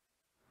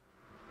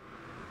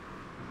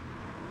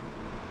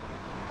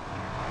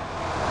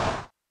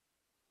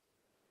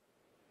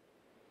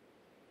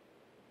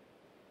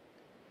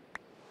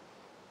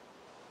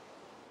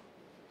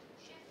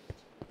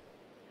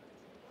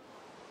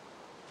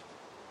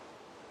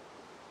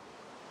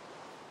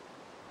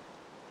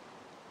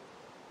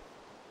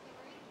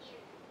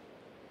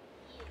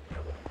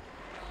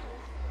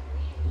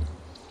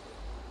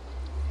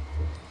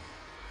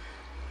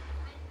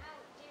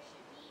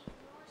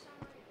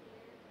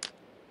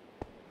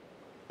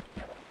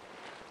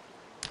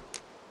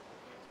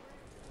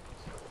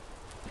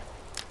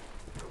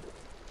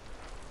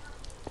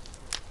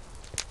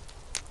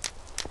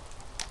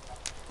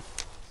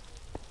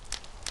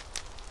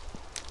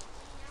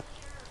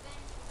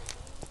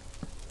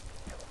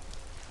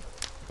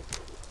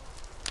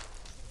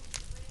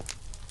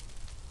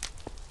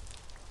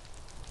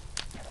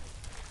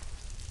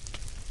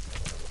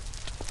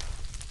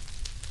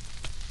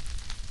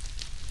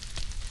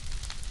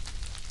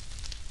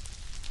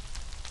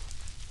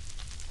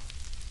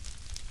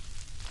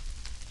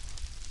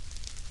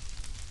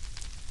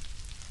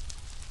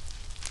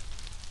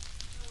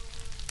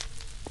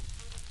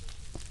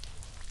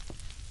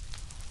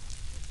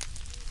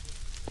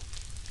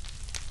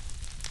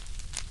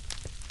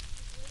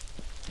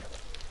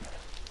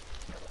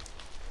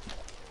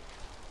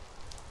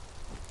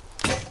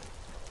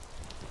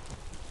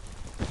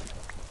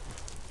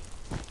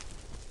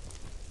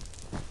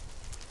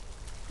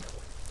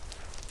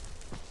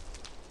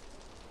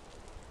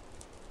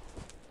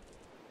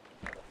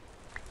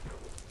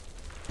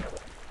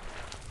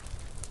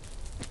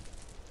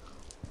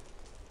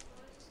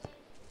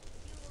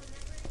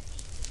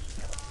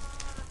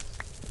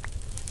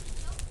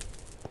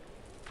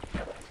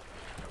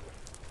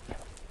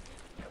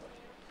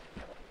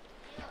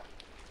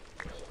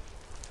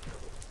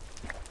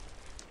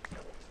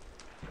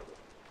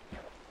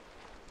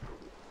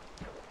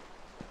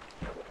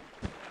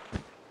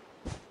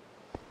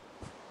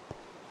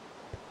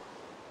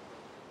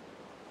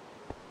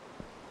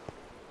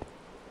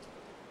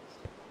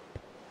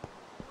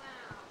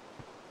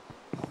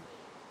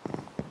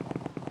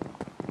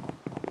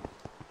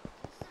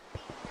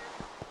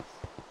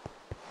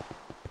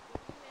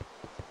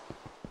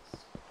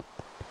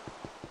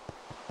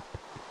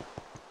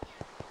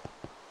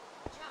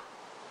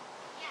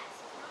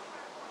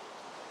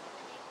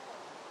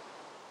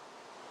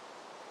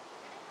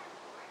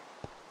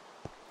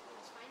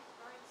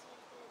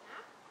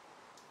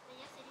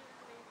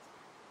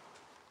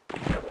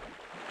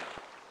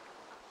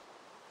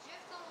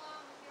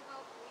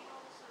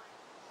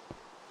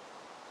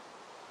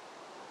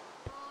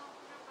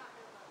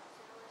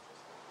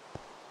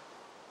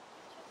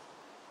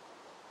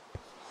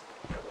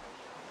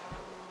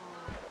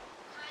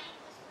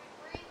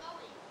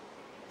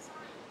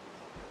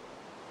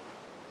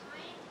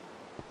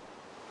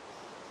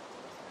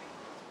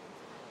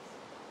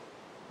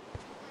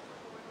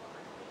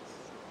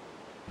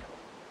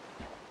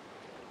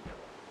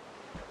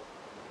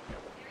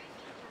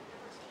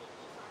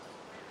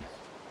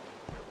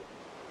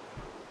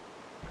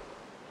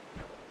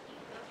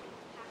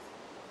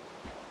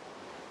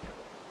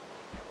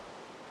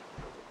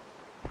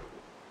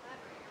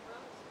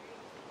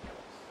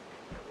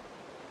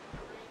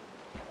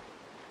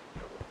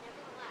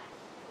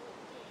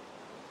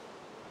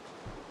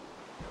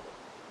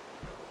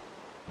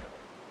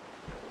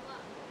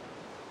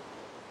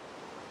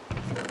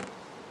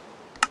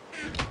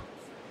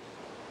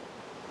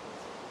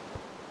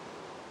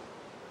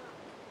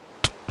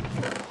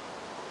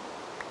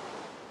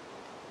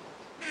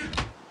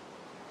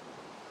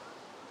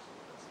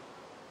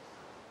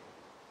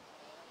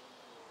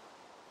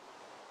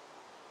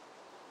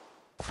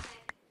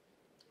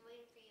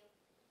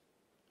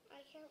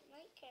 can't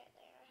make it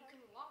there. You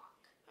can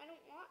walk. I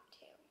don't want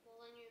to. Well,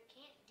 then you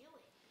can't do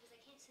it because I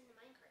can't send the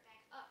minecart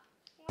back up.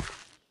 Why?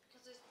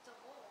 Because there's a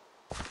hole.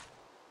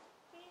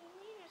 What do you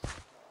mean it's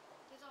a hole?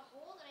 There's a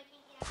hole that I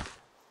can't get out of.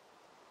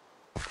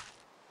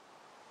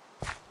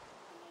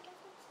 And I guess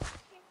I'm stuck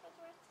here for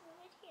the rest of the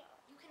video.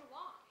 You can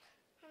walk.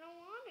 I don't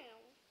want to.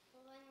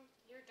 Well, then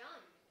you're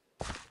done.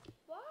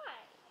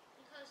 Why?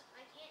 Because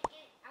I can't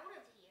get out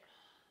of here.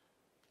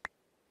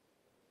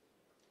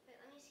 Wait,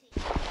 let me see.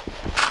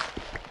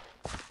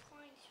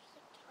 Fine, it's just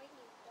a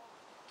tiny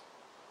block.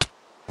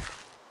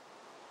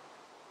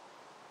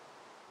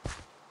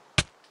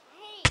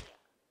 Hey!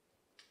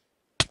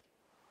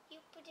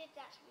 You did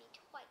that to me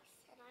twice,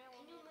 and I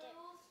only did it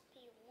to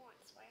you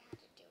once, so I had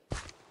to do it.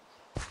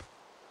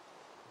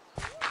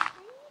 I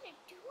need to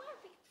do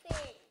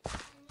everything.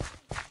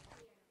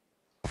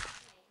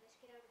 Okay, let's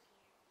get out of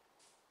here.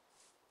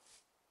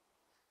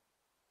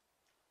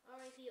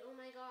 R.I.P. Oh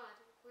my god,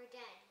 we're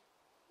dead.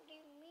 What do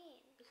you mean?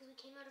 Because we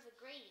came out of a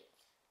grave.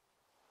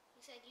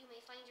 You said you may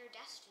find your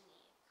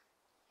destiny.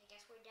 I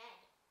guess we're dead.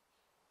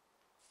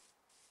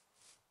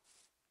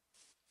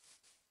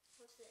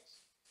 What's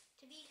this?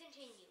 To be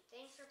continued.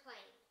 Thanks for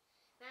playing.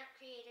 Map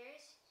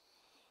creators,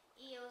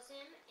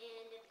 Eosim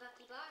and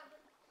Bucky Bob.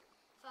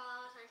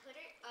 Follow us on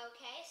Twitter.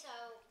 Okay, so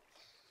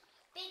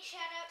big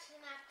shout out to the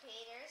map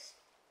creators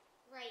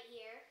right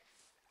here.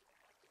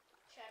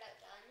 Shout out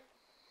done.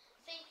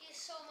 Thank you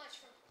so much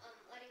for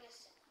letting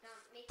us